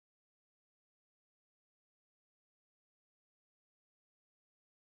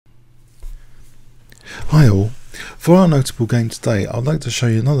Hi all, for our notable game today I'd like to show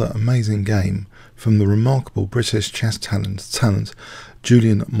you another amazing game from the remarkable British chess talent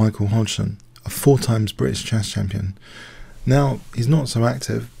Julian Michael Hodgson, a 4 times British chess champion. Now he's not so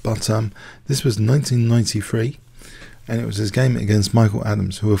active, but this was 1993 and it was his game against Michael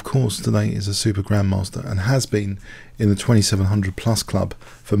Adams, who of course today is a super grandmaster and has been in the 2700 plus club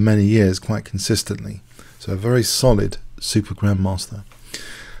for many years quite consistently, so a very solid super grandmaster.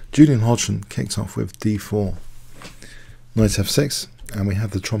 Julian Hodgson kicks off with d4, knight f6, and we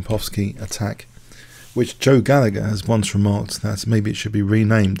have the Trompowsky attack, which Joe Gallagher has once remarked that maybe it should be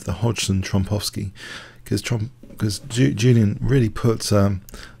renamed the Hodgson Trompowsky, because Julian really put the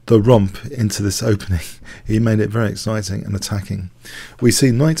romp into this opening. He made it very exciting and attacking. We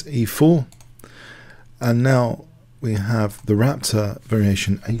see knight e4, and now we have the Raptor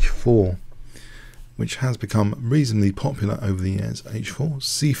variation h4, which has become reasonably popular over the years. h4,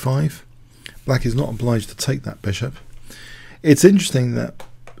 c5. Black is not obliged to take that bishop. It's interesting that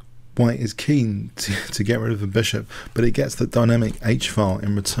white is keen to get rid of the bishop, but it gets the dynamic h-file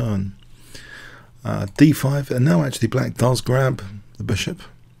in return. d5, and now actually black does grab the bishop,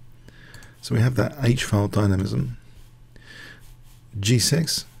 so we have that h-file dynamism.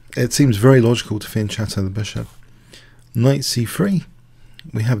 g6, it seems very logical to fianchetto the bishop. Knight c3,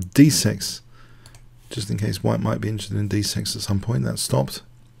 we have d6, just in case white might be interested in d6 at some point. That's stopped.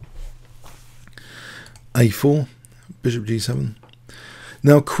 a4, bishop g7.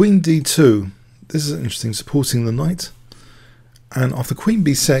 Now queen d2, this is interesting, supporting the knight. And after queen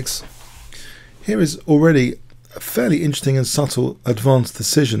b6, here is already a fairly interesting and subtle advanced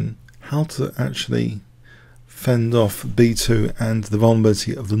decision how to actually fend off b2 and the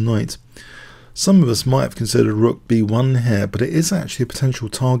vulnerability of the knight. Some of us might have considered rook b1 here, but it is actually a potential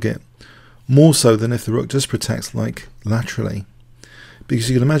target, more so than if the rook just protects like laterally, because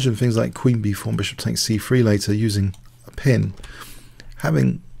you can imagine things like queen b4 and bishop takes c3 later using a pin.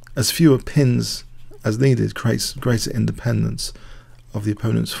 Having as fewer pins as needed creates greater independence of the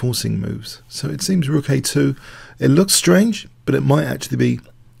opponent's forcing moves. So it seems rook a2, it looks strange, but it might actually be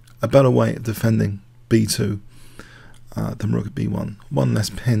a better way of defending b2 than rook at b1. One less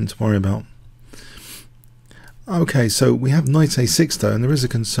pin to worry about. Okay, so we have knight a6 though, and there is a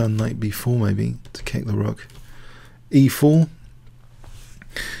concern knight b4 maybe to kick the rook. e4.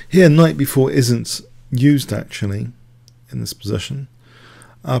 Here knight b4 isn't used actually in this position.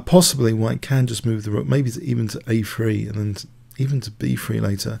 Possibly white can just move the rook, maybe even to a3 and then even to b3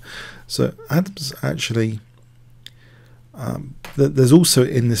 later. So Adams actually, there's also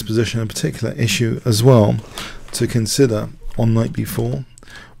in this position a particular issue as well to consider on knight b4,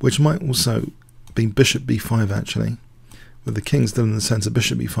 which might also be bishop b5 actually, with the king still in the centre.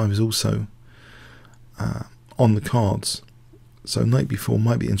 Bishop b5 is also on the cards, so knight b4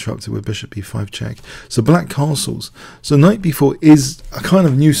 might be interrupted with bishop b5 check. So black castles, so knight b4 is a kind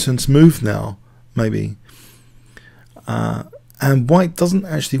of nuisance move now maybe, and white doesn't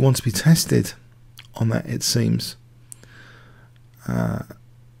actually want to be tested on that, it seems.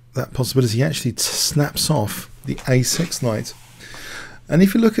 That possibility actually snaps off the a6 knight. And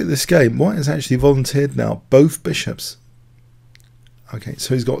if you look at this game, white has actually volunteered now both bishops. Okay,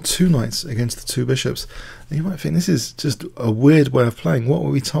 so he's got 2 knights against the 2 bishops. And you might think this is just a weird way of playing. What were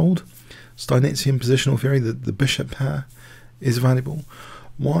we told? Steinitzian positional theory, that the bishop pair is valuable.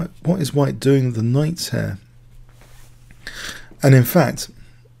 What is white doing with the knights here? And in fact,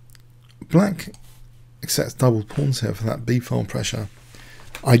 black accepts double pawns here for that b-file pressure.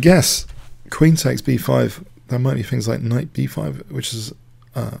 I guess queen takes b5. There might be things like knight b5, which is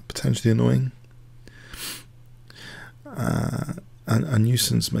potentially annoying. And a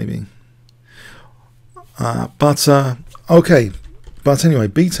nuisance maybe. Okay. But anyway,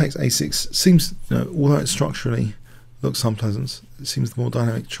 b takes a6 seems, although it structurally looks unpleasant, it seems the more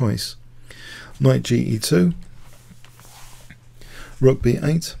dynamic choice. Knight ge2. Rook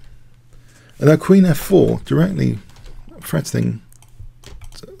b8. And now queen f4, directly threatening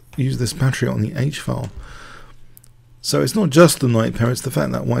to use this battery on the h-file. So it's not just the knight pair, it's the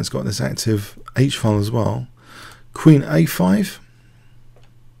fact that white's got this active h-file as well. Queen a5.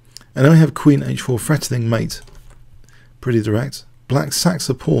 And then we have queen h4 threatening mate. Pretty direct. Black sacks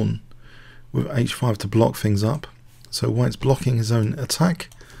a pawn with h5 to block things up. So white's blocking his own attack.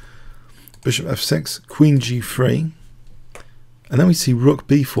 Bishop f6, queen g3. And then we see rook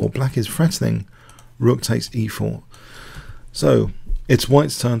b4. Black is threatening. Rook takes e4. So it's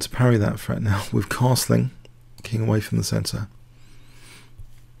white's turn to parry that threat now with castling. King away from the centre,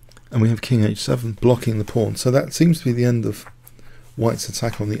 and we have king h7 blocking the pawn. So that seems to be the end of white's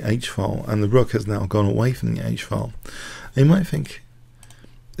attack on the h-file, and the rook has now gone away from the h-file. And you might think,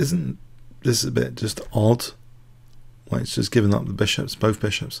 isn't this is a bit just odd. White's just given up the bishops, both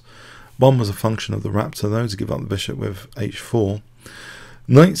bishops. One was a function of the raptor though, to give up the bishop with h4.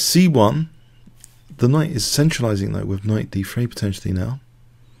 Knight c1. The knight is centralizing though with knight d3 potentially now.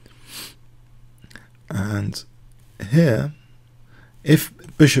 And here, if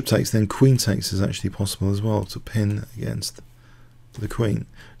bishop takes, then queen takes is actually possible as well to pin against the queen.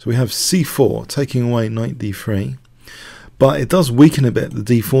 So we have c4 taking away knight d3, but it does weaken a bit the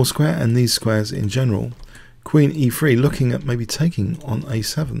d4 square and these squares in general. Queen e3 looking at maybe taking on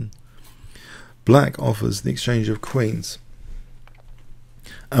a7. Black offers the exchange of queens,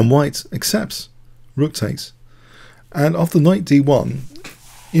 and white accepts. Rook takes, and after knight d1,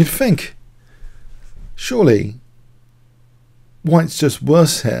 you'd think surely white's just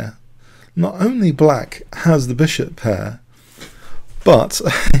worse here. Not only black has the bishop pair, but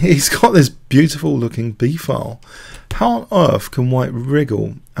he's got this beautiful looking b file. How on earth can white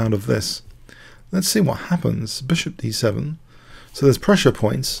wriggle out of this? Let's see what happens. Bishop d7. So there's pressure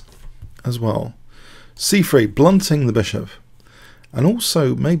points as well. c3 blunting the bishop, and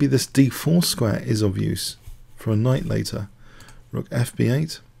also maybe this d4 square is of use for a knight later. Rook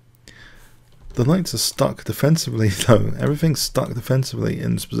fb8. The knights are stuck defensively though. Everything's stuck defensively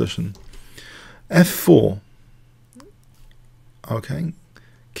in this position. f4. Okay.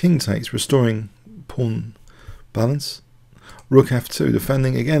 King takes, restoring pawn balance. Rook f2,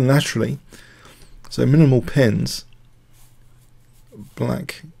 defending again laterally. So minimal pins.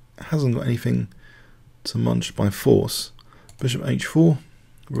 Black hasn't got anything to munch by force. Bishop h4,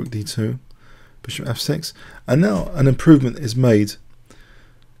 rook d2, bishop f6. And now an improvement is made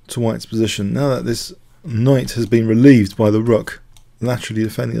to white's position. Now that this knight has been relieved by the rook laterally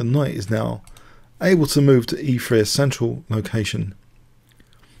defending, the knight is now able to move to e3, a central location,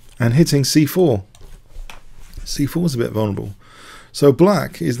 and hitting c4. c4 is a bit vulnerable. So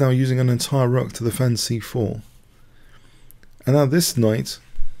black is now using an entire rook to defend c4. And now this knight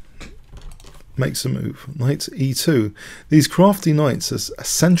makes a move. Knight e2. These crafty knights are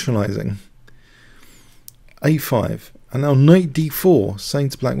centralizing. a5. And now knight d4, saying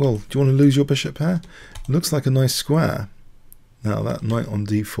to black, well, do you want to lose your bishop pair? It looks like a nice square. Now that knight on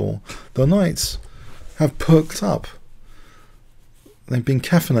d4. The knights have perked up. They've been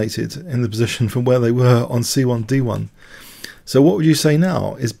caffeinated in the position from where they were on c1, d1. So what would you say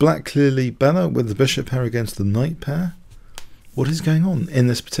now? Is black clearly better with the bishop pair against the knight pair? What is going on in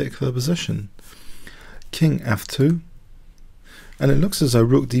this particular position? King f2. And it looks as though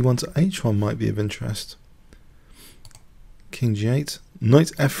rook d1 to h1 might be of interest. King g8.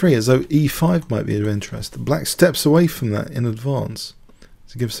 Knight f3, as though e5 might be of interest. Black steps away from that in advance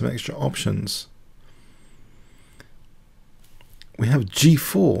to give some extra options. We have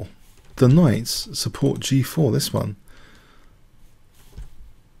g4. The knights support g4, this one.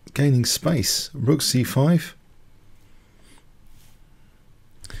 Gaining space. Rook c5.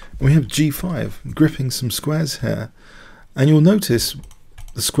 We have g5, gripping some squares here. And you'll notice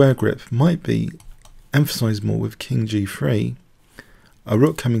the square grip might be emphasized more with king g3, a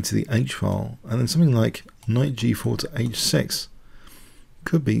rook coming to the h file, and then something like knight g4 to h6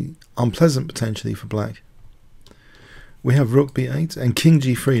 could be unpleasant potentially for black. We have rook b8 and king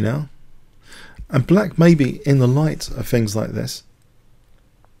g3 now, and black, maybe in the light of things like this,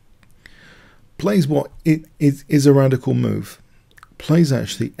 plays what it is a radical move. Plays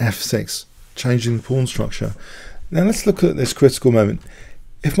actually f6, changing the pawn structure. Now let's look at this critical moment.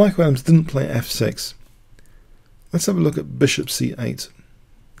 If Michael Adams didn't play f6, let's have a look at bishop c8.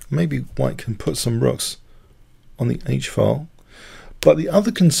 Maybe white can put some rooks on the h file. But the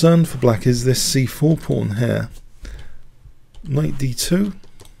other concern for black is this c4 pawn here. Knight d2.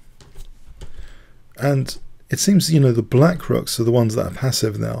 And it seems, you know, the black rooks are the ones that are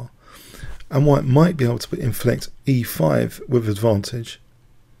passive now. And white might be able to inflict e5 with advantage,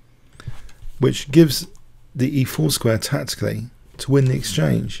 which gives the e4 square tactically to win the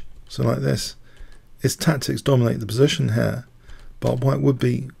exchange. So like this, its tactics dominate the position here, but white would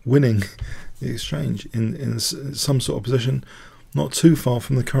be winning the exchange in some sort of position not too far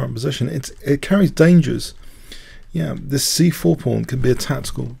from the current position. It carries dangers. Yeah, this c4 pawn can be a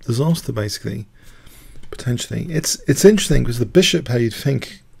tactical disaster basically, potentially. It's interesting because the bishop pair you'd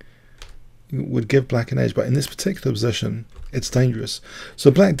think would give black an edge, but in this particular position it's dangerous.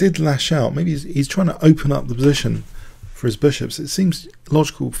 So black did lash out. Maybe he's trying to open up the position for his bishops. It seems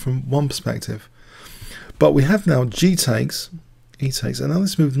logical from one perspective, but we have now g takes, e takes, and now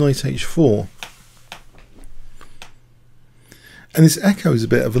let's move knight h4, and this echoes a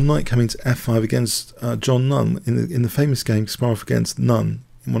bit of a knight coming to f5 against John Nunn in the famous game Kasparov against Nunn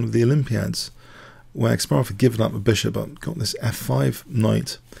in one of the Olympiads. where Kasparov had given up a bishop but got this f5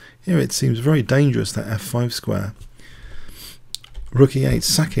 knight. Here it seems very dangerous, that f5 square. Rook e8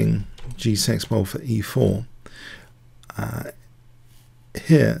 sacking g6 well for e4.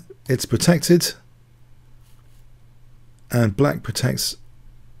 Here it's protected, and black protects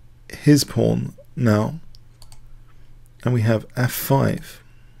his pawn now, and we have f5.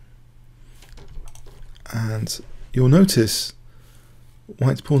 And you'll notice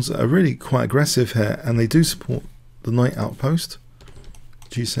white's pawns are really quite aggressive here, and they do support the knight outpost.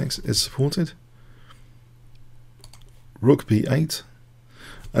 g6 is supported. Rook b8,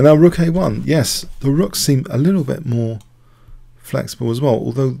 and now rook a1. Yes, the rooks seem a little bit more flexible as well,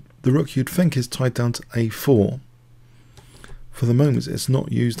 although the rook you'd think is tied down to a4. For the moment it's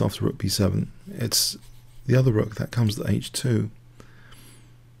not used after rook b7. It's the other rook that comes to h2.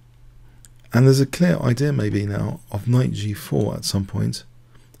 And there's a clear idea maybe now of knight g4 at some point,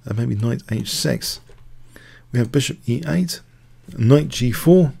 and maybe knight h6. We have bishop e8, knight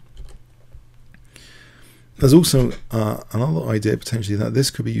g4. There's also another idea potentially that this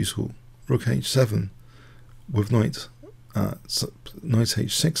could be useful, rook h7 with knight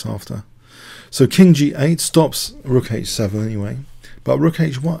h6 after. So king g8 stops rook h7 anyway, but rook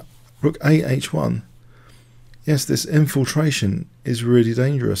h1, rook a h1. Yes, this infiltration is really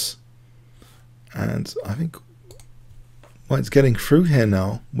dangerous, and I think white's getting through here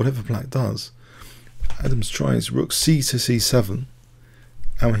now, whatever black does. Adams tries rook c to c7,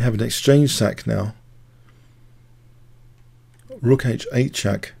 and we have an exchange sack now. Rook h8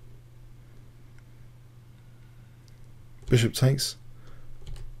 check. Bishop takes.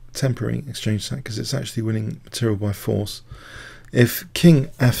 Temporary exchange sack because it's actually winning material by force. If king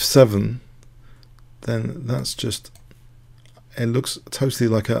f7, then that's just, it looks totally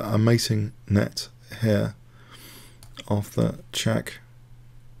like a mating net here of the check.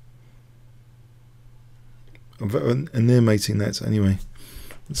 A near mating net anyway.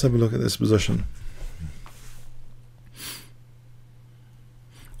 Let's have a look at this position.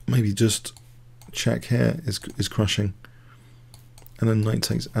 Maybe just check here is crushing, and then knight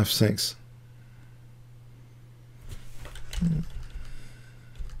takes f6.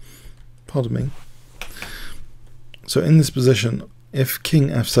 Pardon me. So in this position, if king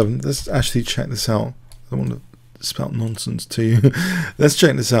f7, let's actually check this out. I don't want to spout nonsense to you. Let's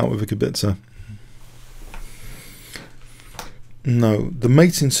check this out with a kibitzer. No, the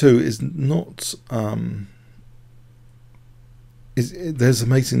mating 2 is not. There's a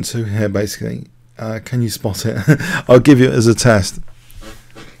mating 2 here basically. Can you spot it? I'll give you it as a test.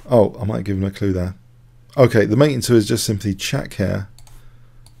 Oh, I might give him a clue there. Okay, the mating 2 is just simply check here,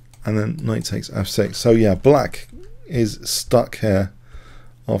 and then knight takes f6. So yeah, black is stuck here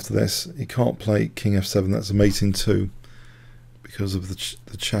after this. He can't play king f7. That's a mating 2 because of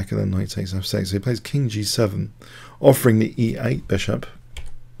the check, and then knight takes f6. So he plays king g7, offering the e8 bishop.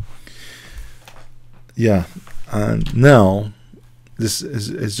 Yeah, and now this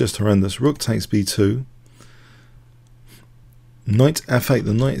is just horrendous. Rook takes b2. Knight f8.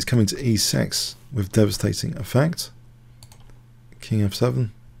 The knight is coming to e6 with devastating effect. King f7.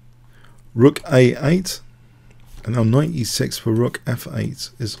 Rook a8. And now knight e6 for rook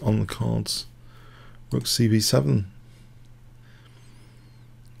f8 is on the cards. Rook cb7.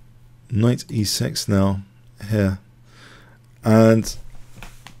 Knight e6 now here. And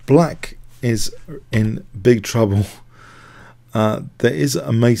black is in big trouble. There is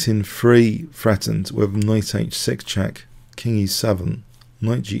a mating 3 threatened with knight h6 check, king e7,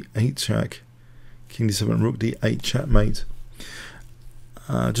 knight g8 check, king d7, rook d8 checkmate.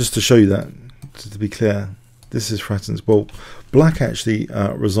 Just to show you that, to be clear, this is threatened. Well, black actually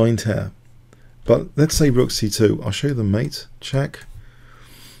resigned here, but let's say rook c2. I'll show you the mate check.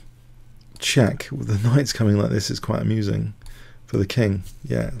 Check with the knights coming like this is quite amusing for the king.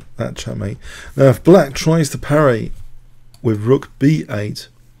 Yeah, that checkmate. Now, if black tries to parry with rook b8,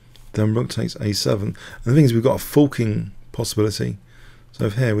 then rook takes a7. And the thing is, we've got a forking possibility. So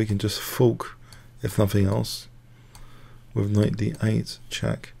if here we can just fork, if nothing else, with knight d8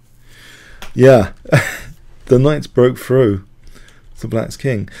 check. Yeah, the knights broke through to black's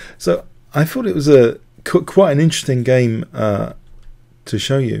king. So I thought it was quite an interesting game to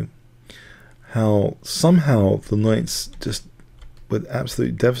show you how somehow the knights just were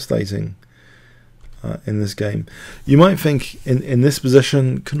absolutely devastating in this game. You might think in this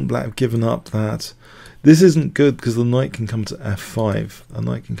position, couldn't black have given up that? This isn't good because the knight can come to f5. A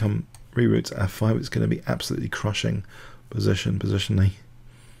knight can come reroute to f5. It's going to be absolutely crushing position A.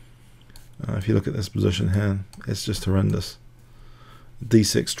 If you look at this position here, it's just horrendous.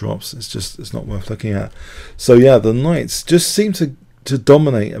 d6 drops. It's not worth looking at. So yeah, the knights just seem to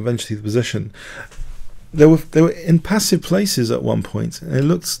dominate eventually the position. they were in passive places at one point, and it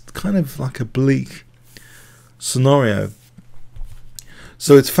looked kind of like a bleak scenario.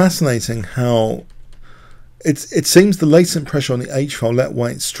 So it's fascinating how it seems the latent pressure on the H file let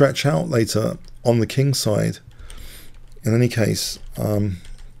white stretch out later on the king side. In any case,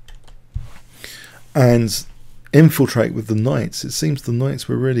 and infiltrate with the knights. It seems the knights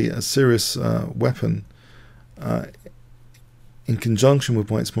were really a serious weapon in conjunction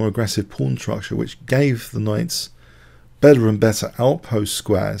with white's more aggressive pawn structure, which gave the knights better and better outpost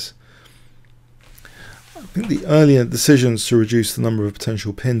squares. I think the earlier decisions to reduce the number of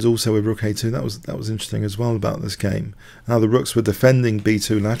potential pins also with rook a2, that was interesting as well about this game. How the rooks were defending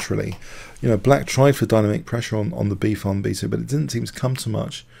b2 laterally. You know, black tried for dynamic pressure on the b file and b2, but it didn't seem to come to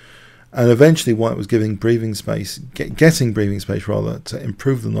much. And eventually white was giving breathing space, getting breathing space rather, to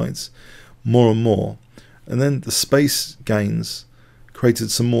improve the knights more and more. And then the space gains created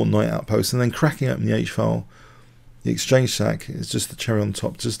some more knight outposts, and then cracking open the h file, the exchange sack is just the cherry on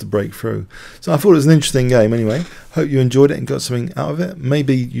top, just to break through. So I thought it was an interesting game anyway. Hope you enjoyed it and got something out of it.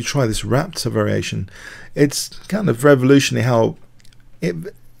 Maybe you try this Raptor variation. It's kind of revolutionary,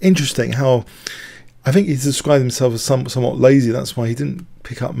 interesting how I think he described himself as somewhat lazy. That's why he didn't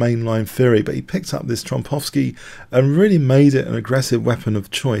pick up mainline theory, but he picked up this Trompowsky and really made it an aggressive weapon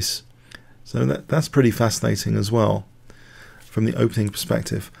of choice. So that's pretty fascinating as well from the opening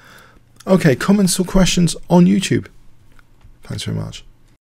perspective. Okay, comments or questions on YouTube? Thanks very much.